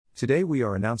Today we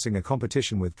are announcing a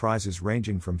competition with prizes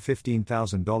ranging from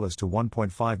 $15,000 to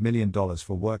 $1.5 million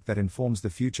for work that informs the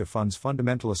future fund's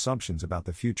fundamental assumptions about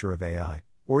the future of AI,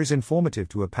 or is informative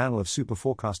to a panel of super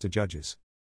forecaster judges.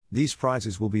 These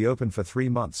prizes will be open for 3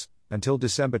 months, until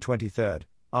December 23rd,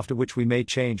 after which we may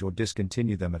change or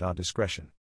discontinue them at our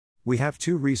discretion. We have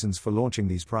 2 reasons for launching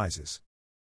these prizes.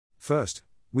 First,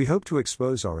 we hope to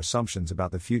expose our assumptions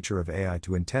about the future of AI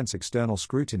to intense external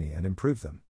scrutiny and improve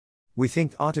them. We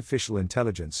think artificial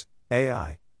intelligence,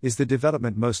 AI, is the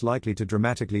development most likely to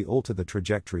dramatically alter the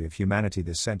trajectory of humanity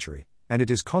this century, and it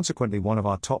is consequently one of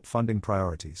our top funding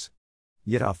priorities.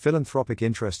 Yet our philanthropic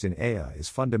interest in AI is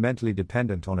fundamentally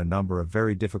dependent on a number of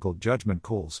very difficult judgment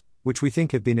calls, which we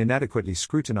think have been inadequately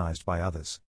scrutinized by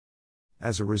others.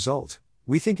 As a result,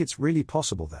 we think it's really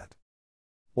possible that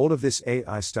all of this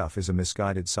AI stuff is a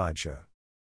misguided sideshow.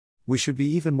 We should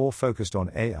be even more focused on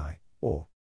AI, or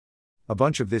a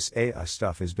bunch of this AI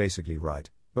stuff is basically right,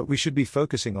 but we should be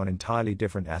focusing on entirely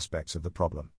different aspects of the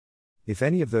problem. If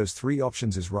any of those 3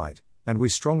 options is right, and we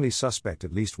strongly suspect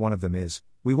at least one of them is,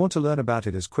 we want to learn about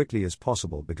it as quickly as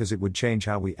possible because it would change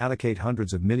how we allocate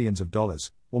hundreds of millions of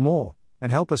dollars, or more,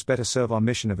 and help us better serve our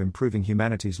mission of improving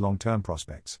humanity's long-term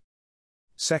prospects.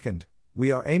 Second,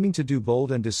 we are aiming to do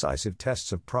bold and decisive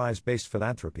tests of prize-based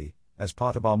philanthropy, as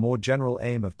part of our more general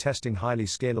aim of testing highly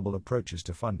scalable approaches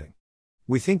to funding.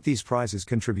 We think these prizes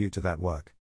contribute to that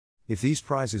work. If these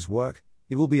prizes work,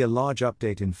 it will be a large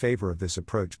update in favor of this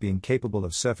approach being capable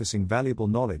of surfacing valuable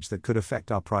knowledge that could affect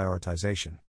our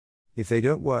prioritization. If they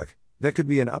don't work, there could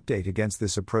be an update against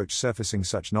this approach surfacing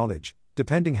such knowledge,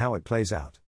 depending how it plays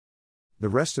out. The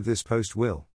rest of this post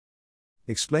will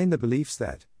explain the beliefs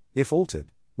that, if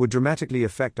altered, would dramatically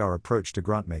affect our approach to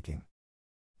grant-making.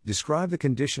 Describe the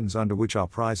conditions under which our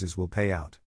prizes will pay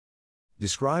out.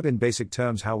 Describe in basic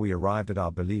terms how we arrived at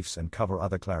our beliefs and cover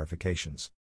other clarifications.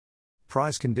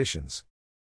 Prize conditions.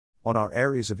 On our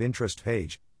Areas of Interest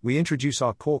page, we introduce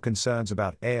our core concerns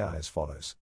about AI as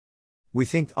follows. We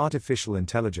think artificial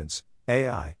intelligence,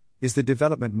 AI, is the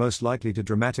development most likely to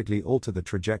dramatically alter the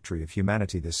trajectory of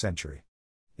humanity this century.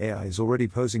 AI is already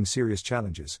posing serious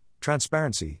challenges: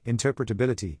 transparency,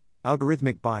 interpretability,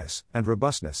 algorithmic bias, and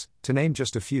robustness, to name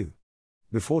just a few.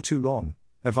 Before too long,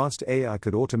 advanced AI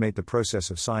could automate the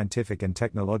process of scientific and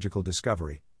technological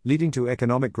discovery, leading to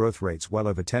economic growth rates well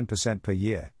over 10% per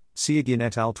year, Seagin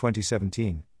et al.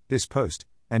 2017, this post,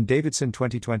 and Davidson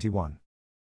 2021.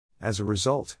 As a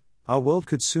result, our world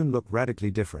could soon look radically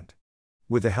different.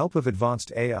 With the help of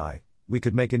advanced AI, we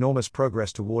could make enormous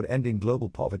progress toward ending global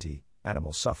poverty,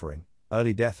 animal suffering,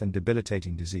 early death and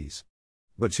debilitating disease.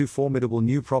 But 2 formidable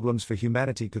new problems for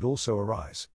humanity could also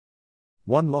arise.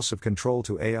 1. Loss of control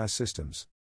to AI systems.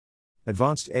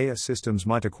 Advanced AI systems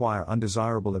might acquire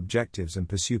undesirable objectives and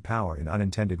pursue power in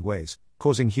unintended ways,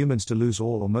 causing humans to lose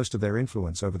all or most of their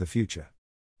influence over the future.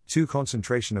 2.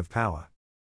 Concentration of power.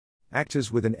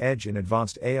 Actors with an edge in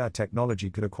advanced AI technology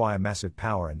could acquire massive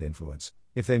power and influence.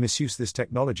 If they misuse this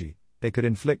technology, they could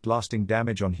inflict lasting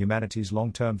damage on humanity's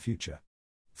long-term future.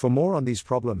 For more on these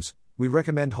problems, we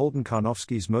recommend Holden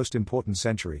Karnofsky's Most Important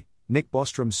Century, Nick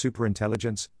Bostrom's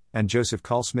Superintelligence, and Joseph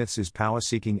Carl-Smith's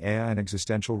Power-Seeking AI and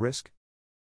Existential Risk?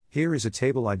 Here is a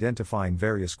table identifying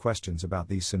various questions about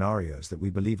these scenarios that we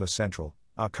believe are central,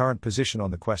 our current position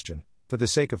on the question, for the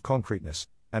sake of concreteness,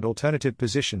 and alternative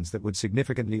positions that would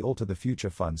significantly alter the future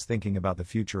fund's thinking about the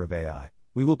future of AI.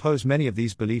 We will pose many of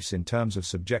these beliefs in terms of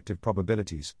subjective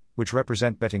probabilities, which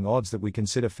represent betting odds that we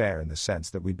consider fair in the sense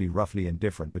that we'd be roughly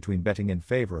indifferent between betting in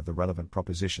favor of the relevant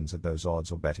propositions at those odds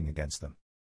or betting against them.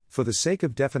 For the sake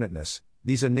of definiteness,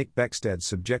 these are Nick Beckstead's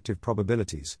subjective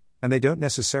probabilities, and they don't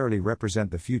necessarily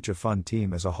represent the future fund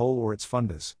team as a whole or its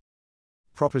funders.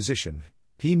 Proposition: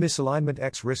 P misalignment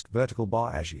X risk vertical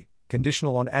bar AGI,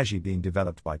 conditional on AGI being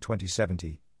developed by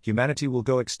 2070, humanity will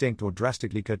go extinct or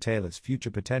drastically curtail its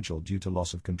future potential due to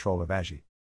loss of control of AGI.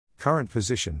 Current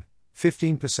position: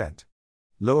 15%.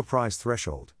 Lower price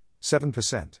threshold: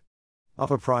 7%.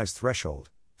 Upper price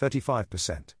threshold: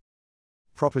 35%.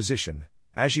 Proposition: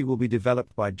 AGI will be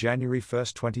developed by January 1,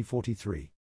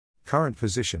 2043. Current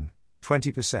position: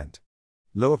 20%.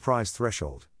 Lower price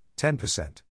threshold: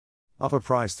 10%. Upper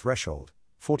price threshold: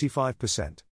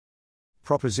 45%.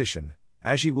 Proposition: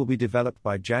 AGI will be developed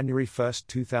by January 1,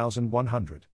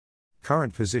 2100.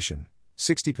 Current position: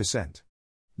 60%.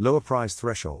 Lower price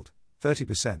threshold: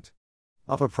 30%.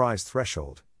 Upper price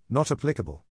threshold: not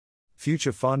applicable.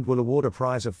 Future Fund will award a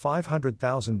prize of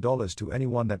 $500,000 to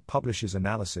anyone that publishes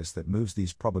analysis that moves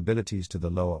these probabilities to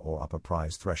the lower or upper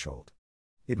prize threshold.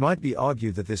 It might be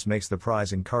argued that this makes the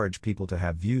prize encourage people to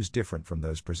have views different from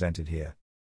those presented here.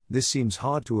 This seems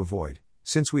hard to avoid,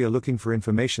 since we are looking for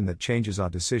information that changes our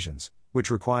decisions,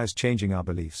 which requires changing our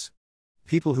beliefs.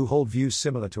 People who hold views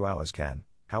similar to ours can,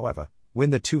 however, win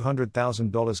the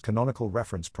 $200,000 Canonical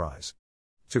Reference Prize.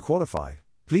 To qualify,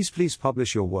 please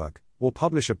publish your work, or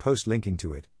publish a post linking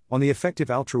to it, on the Effective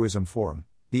Altruism Forum,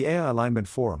 the AI Alignment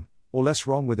Forum, or Less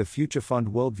Wrong with a Future Fund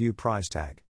Worldview prize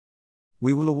tag.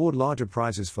 We will award larger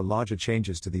prizes for larger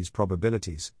changes to these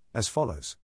probabilities, as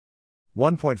follows.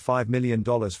 $1.5 million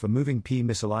for moving P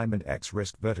misalignment X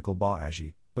risk vertical bar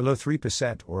AGI, below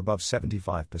 3% or above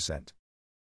 75%.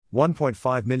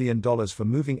 $1.5 million for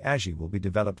moving AGI will be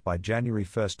developed by January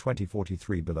 1,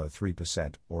 2043 below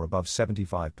 3% or above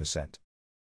 75%.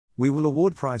 We will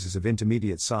award prizes of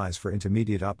intermediate size for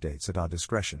intermediate updates at our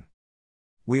discretion.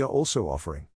 We are also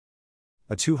offering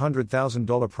a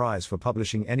 $200,000 prize for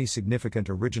publishing any significant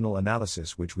original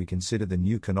analysis which we consider the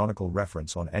new canonical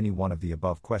reference on any one of the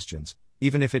above questions,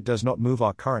 even if it does not move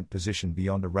our current position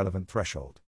beyond a relevant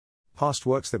threshold. Past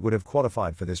works that would have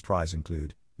qualified for this prize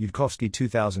include Yudkowsky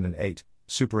 2008,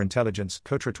 Superintelligence,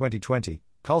 Kotra 2020,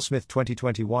 Carl Smith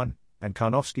 2021, and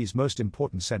Karnofsky's Most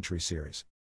Important Century series.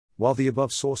 While the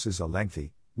above sources are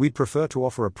lengthy, we'd prefer to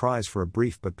offer a prize for a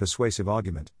brief but persuasive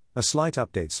argument, a slight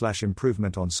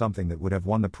update/improvement on something that would have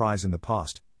won the prize in the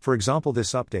past. For example,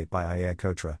 this update by Ayer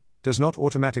Kotra does not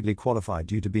automatically qualify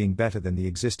due to being better than the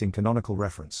existing canonical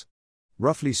reference.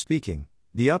 Roughly speaking,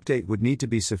 the update would need to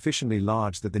be sufficiently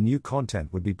large that the new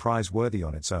content would be prize-worthy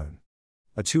on its own.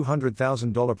 A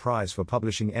 $200,000 prize for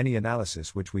publishing any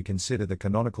analysis which we consider the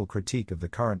canonical critique of the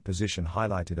current position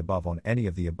highlighted above on any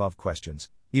of the above questions,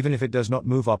 even if it does not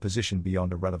move our position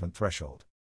beyond a relevant threshold.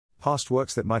 Past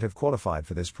works that might have qualified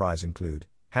for this prize include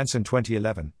Hansen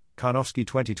 2011, Karnofsky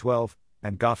 2012,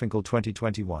 and Garfinkel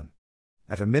 2021.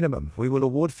 At a minimum, we will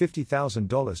award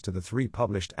 $50,000 to the 3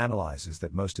 published analyses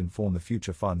that most inform the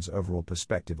future fund's overall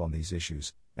perspective on these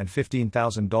issues, and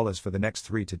 $15,000 for the next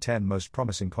 3 to 10 most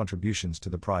promising contributions to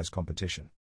the prize competition.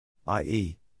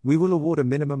 I.e., we will award a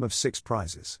minimum of 6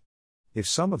 prizes. If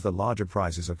some of the larger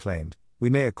prizes are claimed, we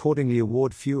may accordingly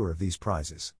award fewer of these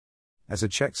prizes. As a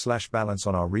check/balance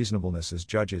on our reasonableness as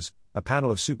judges, a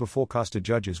panel of super forecaster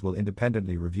judges will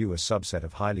independently review a subset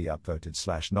of highly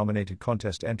upvoted/nominated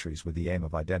contest entries with the aim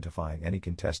of identifying any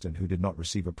contestant who did not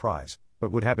receive a prize, but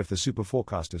would have if the super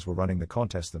forecasters were running the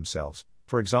contest themselves,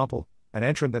 for example, an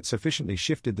entrant that sufficiently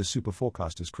shifted the super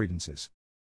forecaster's credences.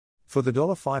 For the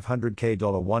 $500K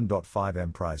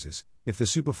 $1.5M prizes, if the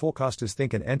super forecasters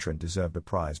think an entrant deserved a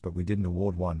prize but we didn't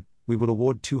award one, we will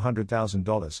award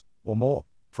 $200,000, or more,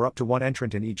 for up to one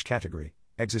entrant in each category: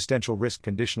 existential risk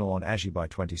conditional on AGI by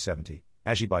 2070,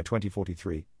 AGI by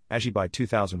 2043, AGI by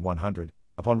 2100,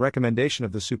 upon recommendation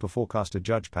of the super forecaster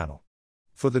judge panel.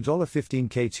 For the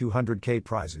 $15K $200K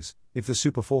prizes, if the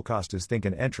super forecasters think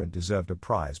an entrant deserved a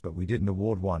prize but we didn't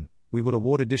award one, we will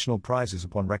award additional prizes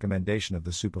upon recommendation of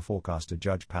the super forecaster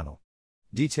judge panel.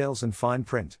 Details and fine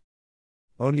print.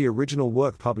 Only original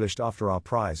work published after our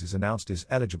prize is announced is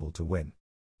eligible to win.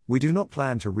 We do not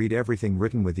plan to read everything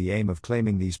written with the aim of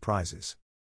claiming these prizes.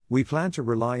 We plan to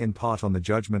rely in part on the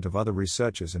judgment of other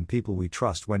researchers and people we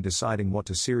trust when deciding what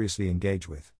to seriously engage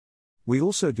with. We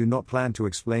also do not plan to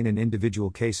explain in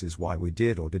individual cases why we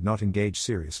did or did not engage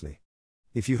seriously.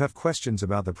 If you have questions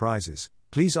about the prizes,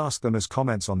 please ask them as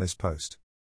comments on this post.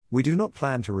 We do not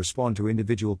plan to respond to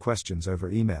individual questions over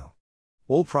email.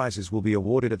 All prizes will be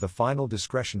awarded at the final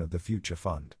discretion of the future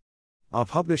fund. Our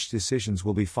published decisions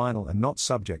will be final and not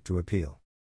subject to appeal.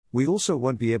 We also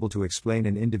won't be able to explain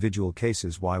in individual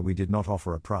cases why we did not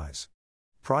offer a prize.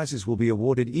 Prizes will be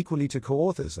awarded equally to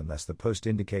co-authors unless the post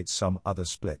indicates some other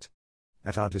split.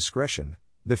 At our discretion,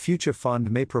 the future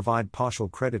fund may provide partial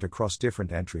credit across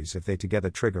different entries if they together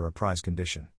trigger a prize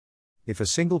condition. If a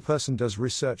single person does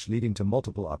research leading to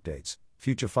multiple updates,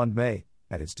 future fund may,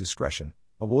 at its discretion,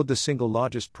 award the single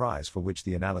largest prize for which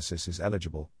the analysis is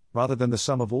eligible, rather than the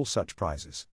sum of all such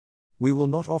prizes. We will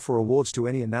not offer awards to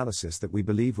any analysis that we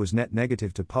believe was net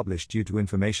negative to publish due to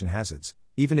information hazards,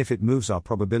 even if it moves our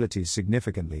probabilities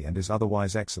significantly and is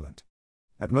otherwise excellent.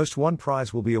 At most, one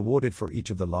prize will be awarded for each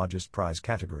of the largest prize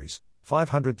categories,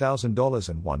 $500,000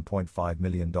 and $1.5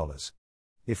 million.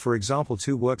 If, for example,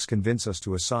 2 works convince us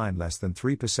to assign less than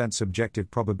 3% subjective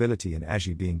probability in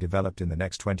AGI being developed in the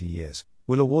next 20 years,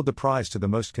 we'll award the prize to the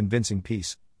most convincing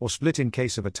piece, or split in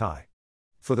case of a tie.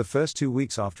 For the first 2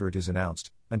 weeks after it is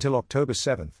announced, until October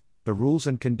 7, the rules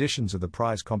and conditions of the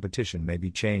prize competition may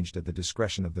be changed at the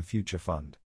discretion of the future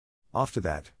fund. After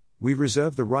that, we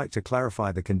reserve the right to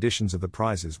clarify the conditions of the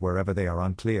prizes wherever they are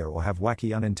unclear or have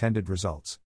wacky unintended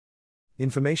results.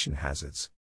 Information hazards.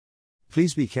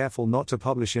 Please be careful not to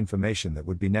publish information that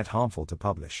would be net harmful to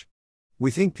publish. We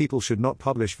think people should not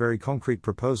publish very concrete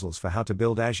proposals for how to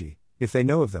build AGI, if they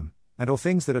know of them, and/or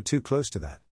things that are too close to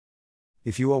that.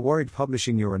 If you are worried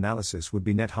publishing your analysis would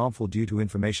be net harmful due to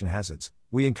information hazards,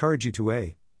 we encourage you to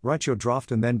A. Write your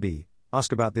draft and then B.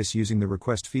 Ask about this using the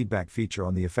request feedback feature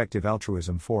on the Effective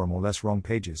Altruism forum or Less Wrong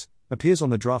pages, appears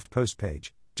on the draft post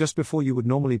page, just before you would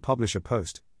normally publish a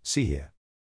post, see here.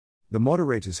 The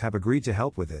moderators have agreed to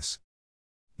help with this.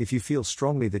 If you feel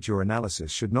strongly that your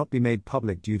analysis should not be made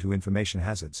public due to information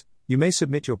hazards, you may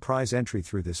submit your prize entry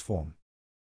through this form.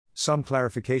 Some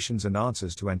clarifications and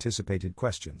answers to anticipated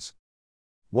questions.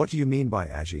 What do you mean by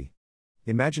AGI?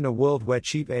 Imagine a world where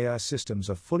cheap AI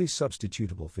systems are fully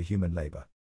substitutable for human labor.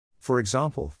 For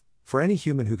example, for any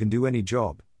human who can do any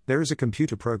job, there is a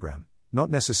computer program, not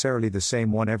necessarily the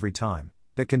same one every time,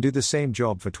 that can do the same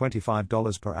job for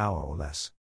 $25 per hour or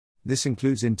less. This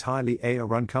includes entirely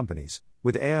AI-run companies,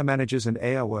 with AI managers and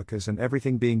AI workers and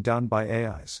everything being done by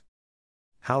AIs.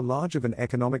 How large of an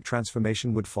economic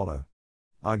transformation would follow?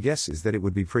 Our guess is that it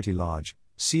would be pretty large,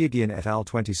 Seagian et al.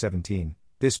 2017,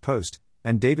 this post,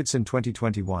 and Davidson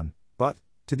 2021, but,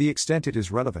 to the extent it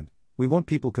is relevant, we want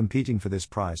people competing for this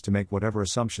prize to make whatever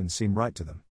assumptions seem right to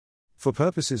them. For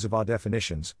purposes of our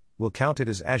definitions, we'll count it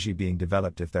as AGI being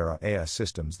developed if there are AI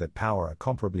systems that power a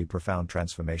comparably profound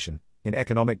transformation, in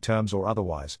economic terms or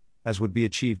otherwise, as would be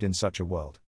achieved in such a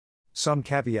world. Some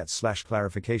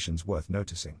caveats/clarifications worth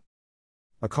noticing.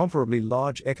 A comparably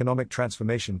large economic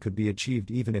transformation could be achieved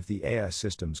even if the AI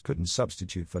systems couldn't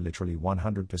substitute for literally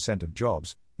 100% of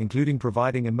jobs, including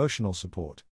providing emotional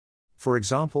support. For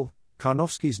example,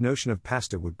 Karnofsky's notion of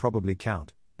pasta would probably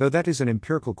count, though that is an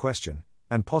empirical question,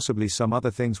 and possibly some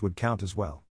other things would count as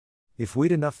well. If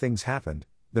weird enough things happened,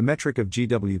 the metric of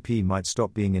GWP might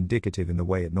stop being indicative in the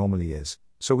way it normally is,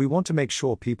 so we want to make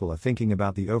sure people are thinking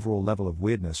about the overall level of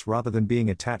weirdness rather than being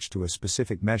attached to a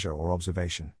specific measure or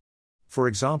observation. For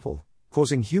example,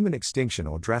 causing human extinction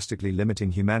or drastically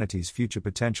limiting humanity's future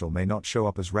potential may not show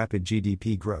up as rapid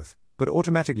GDP growth, but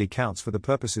automatically counts for the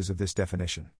purposes of this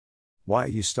definition. Why are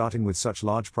you starting with such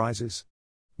large prizes?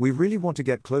 We really want to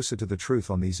get closer to the truth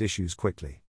on these issues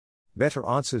quickly. Better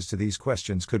answers to these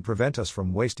questions could prevent us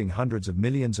from wasting hundreds of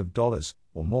millions of dollars,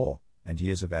 or more, and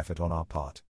years of effort on our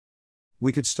part.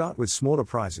 We could start with smaller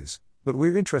prizes, but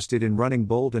we're interested in running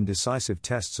bold and decisive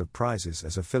tests of prizes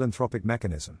as a philanthropic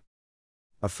mechanism.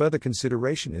 A further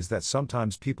consideration is that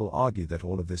sometimes people argue that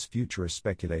all of this futurist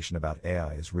speculation about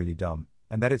AI is really dumb,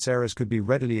 and that its errors could be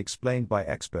readily explained by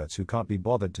experts who can't be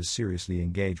bothered to seriously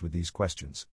engage with these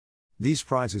questions. These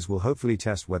prizes will hopefully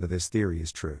test whether this theory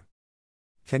is true.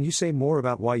 Can you say more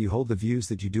about why you hold the views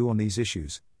that you do on these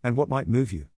issues, and what might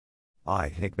move you?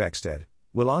 I, Nick Beckstead,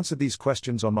 will answer these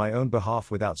questions on my own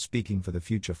behalf without speaking for the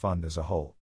Future Fund as a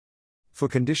whole. For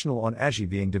conditional on AGI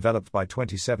being developed by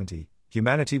 2070,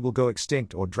 humanity will go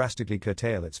extinct or drastically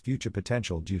curtail its future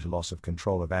potential due to loss of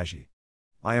control of AGI.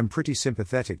 I am pretty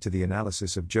sympathetic to the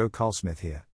analysis of Joe Carlsmith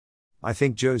here. I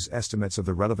think Joe's estimates of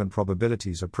the relevant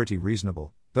probabilities are pretty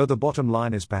reasonable, though the bottom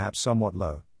line is perhaps somewhat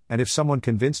low, and if someone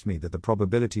convinced me that the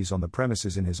probabilities on the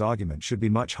premises in his argument should be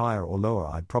much higher or lower,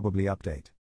 I'd probably update.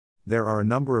 There are a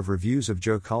number of reviews of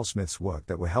Joe Carlsmith's work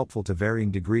that were helpful to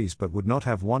varying degrees but would not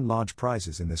have won large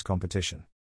prizes in this competition.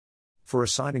 For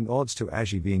assigning odds to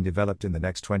AGI being developed in the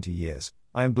next 20 years,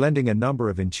 I am blending a number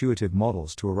of intuitive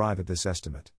models to arrive at this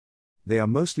estimate. They are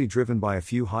mostly driven by a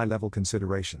few high-level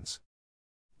considerations.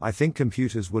 I think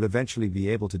computers will eventually be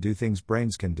able to do things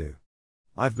brains can do.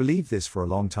 I've believed this for a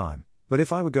long time, but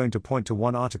if I were going to point to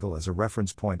one article as a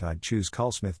reference point, I'd choose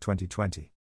Carlsmith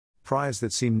 2020. Priors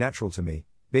that seem natural to me,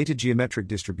 beta geometric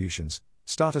distributions,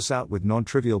 start us out with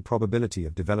non-trivial probability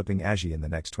of developing AGI in the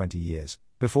next 20 years,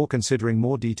 before considering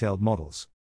more detailed models.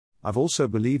 I've also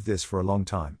believed this for a long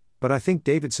time, but I think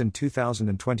Davidson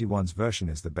 2021's version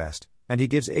is the best, and he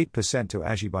gives 8% to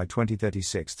AGI by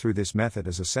 2036 through this method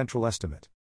as a central estimate.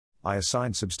 I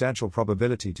assign substantial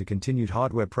probability to continued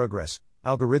hardware progress,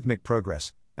 algorithmic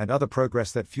progress, and other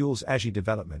progress that fuels AGI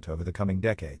development over the coming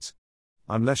decades.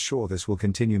 I'm less sure this will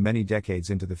continue many decades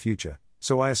into the future,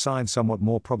 so I assign somewhat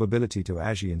more probability to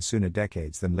AGI in sooner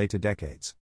decades than later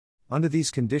decades. Under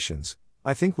these conditions,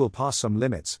 I think we'll pass some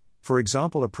limits, for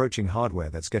example approaching hardware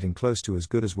that's getting close to as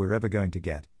good as we're ever going to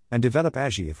get, and develop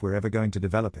AGI if we're ever going to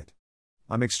develop it.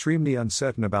 I'm extremely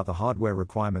uncertain about the hardware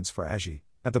requirements for AGI,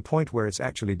 at the point where it's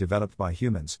actually developed by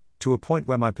humans, to a point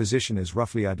where my position is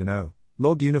roughly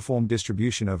log uniform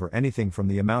distribution over anything from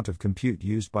the amount of compute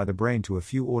used by the brain to a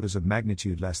few orders of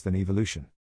magnitude less than evolution.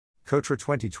 Kotra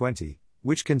 2020,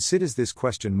 which considers this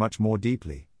question much more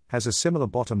deeply, has a similar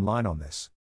bottom line on this.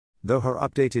 Though her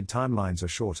updated timelines are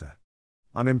shorter.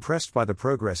 I'm impressed by the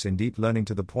progress in deep learning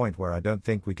to the point where I don't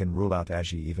think we can rule out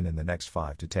AGI even in the next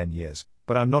 5 to 10 years,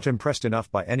 but I'm not impressed enough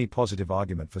by any positive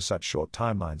argument for such short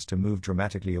timelines to move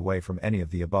dramatically away from any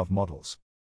of the above models.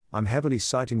 I'm heavily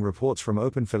citing reports from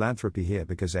Open Philanthropy here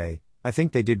because A, I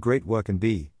think they did great work, and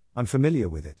B, I'm familiar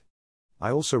with it.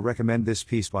 I also recommend this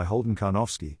piece by Holden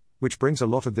Karnofsky, which brings a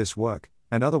lot of this work,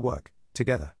 and other work,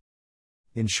 together.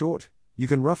 In short, you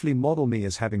can roughly model me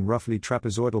as having roughly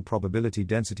trapezoidal probability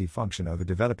density function over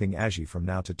developing AGI from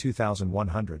now to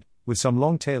 2100, with some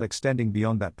long tail extending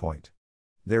beyond that point.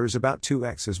 There is about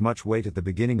 2x as much weight at the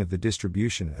beginning of the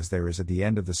distribution as there is at the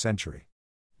end of the century.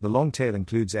 The long tail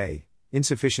includes A,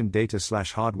 insufficient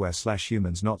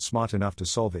data/hardware/humans not smart enough to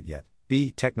solve it yet,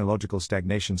 B, technological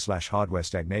stagnation/hardware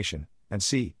stagnation, and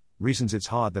C, reasons it's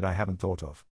hard that I haven't thought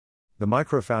of. The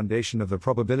micro-foundation of the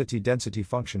probability density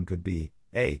function could be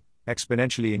A,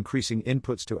 exponentially increasing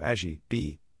inputs to AGI,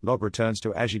 B, log returns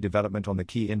to AGI development on the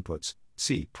key inputs,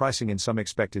 C, pricing in some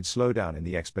expected slowdown in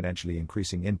the exponentially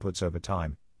increasing inputs over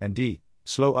time, and D,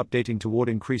 slow updating toward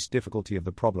increased difficulty of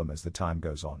the problem as the time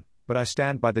goes on, but I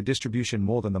stand by the distribution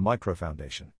more than the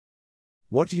micro-foundation.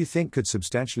 What do you think could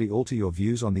substantially alter your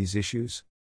views on these issues?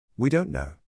 We don't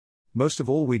know. Most of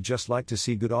all, we'd just like to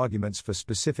see good arguments for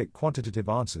specific quantitative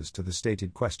answers to the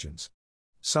stated questions.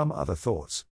 Some other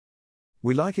thoughts.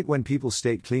 We like it when people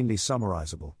state cleanly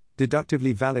summarizable,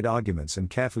 deductively valid arguments and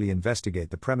carefully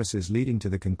investigate the premises leading to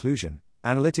the conclusion,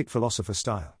 analytic philosopher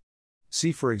style.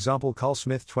 See for example Carl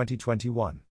Smith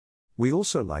 2021. We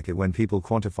also like it when people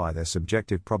quantify their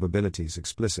subjective probabilities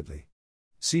explicitly.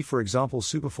 See for example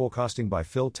Superforecasting by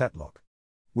Phil Tetlock.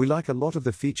 We like a lot of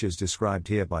the features described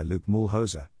here by Luke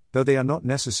Mulhoser, though they are not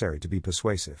necessary to be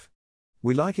persuasive.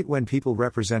 We like it when people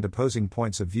represent opposing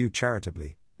points of view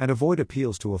charitably, and avoid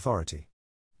appeals to authority.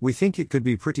 We think it could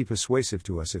be pretty persuasive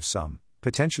to us if some,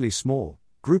 potentially small,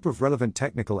 group of relevant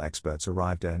technical experts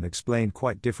arrived at and explained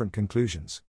quite different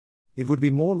conclusions. It would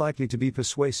be more likely to be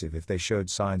persuasive if they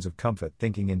showed signs of comfort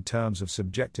thinking in terms of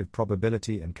subjective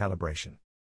probability and calibration.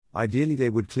 Ideally, they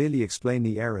would clearly explain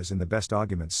the errors in the best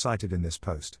arguments cited in this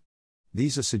post.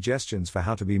 These are suggestions for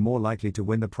how to be more likely to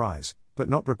win the prize, but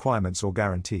not requirements or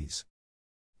guarantees.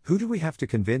 Who do we have to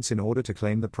convince in order to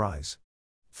claim the prize?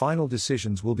 Final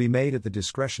decisions will be made at the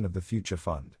discretion of the future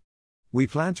fund. We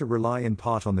plan to rely in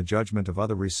part on the judgment of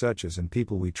other researchers and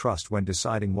people we trust when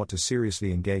deciding what to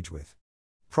seriously engage with.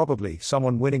 Probably,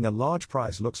 someone winning a large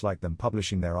prize looks like them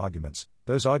publishing their arguments,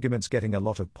 those arguments getting a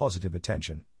lot of positive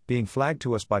attention, being flagged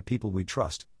to us by people we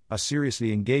trust, us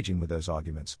seriously engaging with those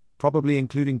arguments, probably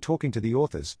including talking to the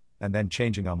authors, and then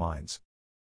changing our minds.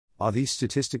 Are these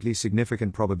statistically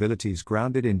significant probabilities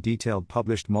grounded in detailed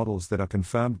published models that are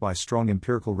confirmed by strong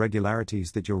empirical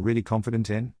regularities that you're really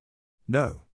confident in?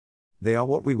 No. They are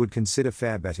what we would consider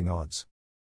fair betting odds.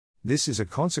 This is a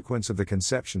consequence of the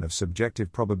conception of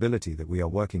subjective probability that we are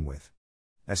working with.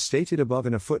 As stated above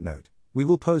in a footnote, we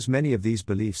will pose many of these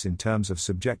beliefs in terms of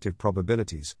subjective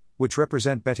probabilities, which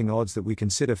represent betting odds that we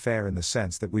consider fair in the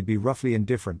sense that we'd be roughly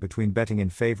indifferent between betting in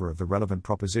favor of the relevant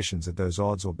propositions at those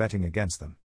odds or betting against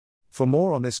them. For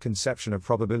more on this conception of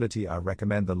probability, I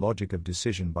recommend The Logic of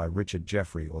Decision by Richard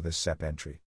Jeffrey or this SEP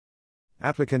entry.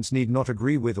 Applicants need not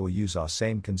agree with or use our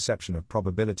same conception of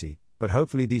probability, but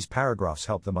hopefully these paragraphs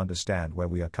help them understand where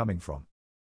we are coming from.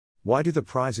 Why do the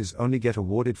prizes only get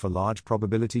awarded for large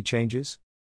probability changes?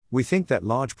 We think that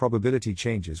large probability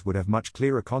changes would have much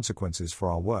clearer consequences for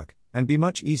our work, and be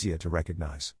much easier to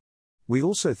recognize. We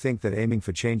also think that aiming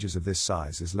for changes of this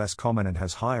size is less common and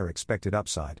has higher expected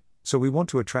upside, so we want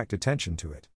to attract attention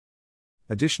to it.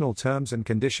 Additional terms and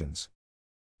conditions.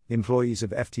 Employees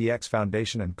of FTX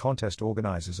Foundation and contest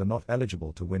organizers are not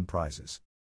eligible to win prizes.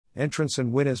 Entrants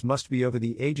and winners must be over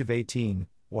the age of 18,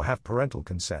 or have parental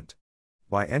consent.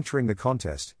 By entering the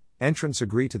contest, entrants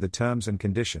agree to the terms and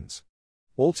conditions.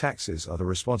 All taxes are the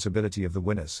responsibility of the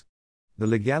winners. The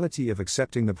legality of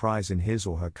accepting the prize in his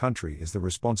or her country is the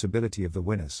responsibility of the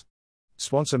winners.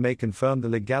 Sponsor may confirm the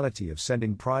legality of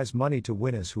sending prize money to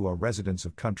winners who are residents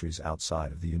of countries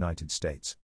outside of the United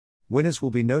States. Winners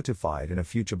will be notified in a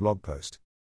future blog post.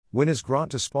 Winners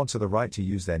grant to sponsor the right to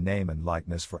use their name and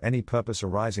likeness for any purpose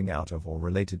arising out of or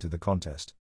related to the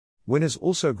contest. Winners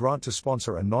also grant to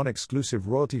sponsor a non-exclusive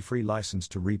royalty-free license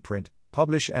to reprint,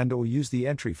 publish and/or use the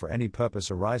entry for any purpose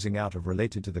arising out of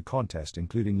related to the contest,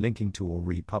 including linking to or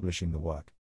republishing the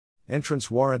work.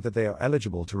 Entrants warrant that they are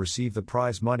eligible to receive the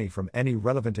prize money from any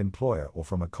relevant employer or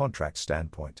from a contract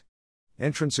standpoint.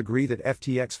 Entrants agree that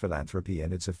FTX Philanthropy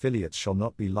and its affiliates shall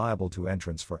not be liable to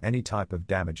entrants for any type of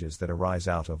damages that arise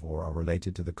out of or are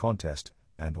related to the contest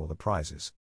and/or the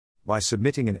prizes. By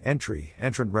submitting an entry,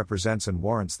 entrant represents and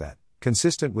warrants that,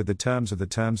 consistent with the terms of the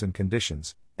terms and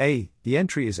conditions. A. The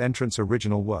entry is entrant's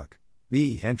original work.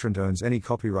 B. Entrant owns any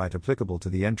copyright applicable to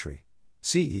the entry.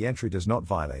 C. The entry does not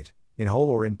violate, in whole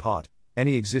or in part,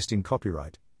 any existing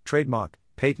copyright, trademark,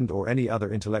 patent or any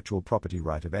other intellectual property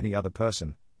right of any other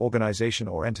person, organization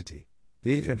or entity.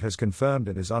 The entrant has confirmed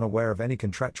and is unaware of any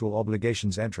contractual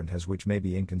obligations entrant has which may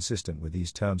be inconsistent with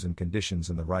these terms and conditions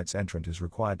and the rights entrant is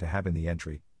required to have in the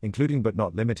entry, including but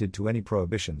not limited to any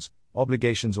prohibitions,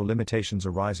 obligations or limitations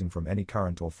arising from any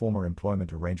current or former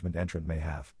employment arrangement entrant may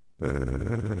have.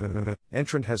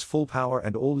 Entrant has full power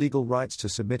and all legal rights to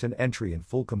submit an entry in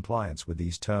full compliance with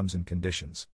these terms and conditions.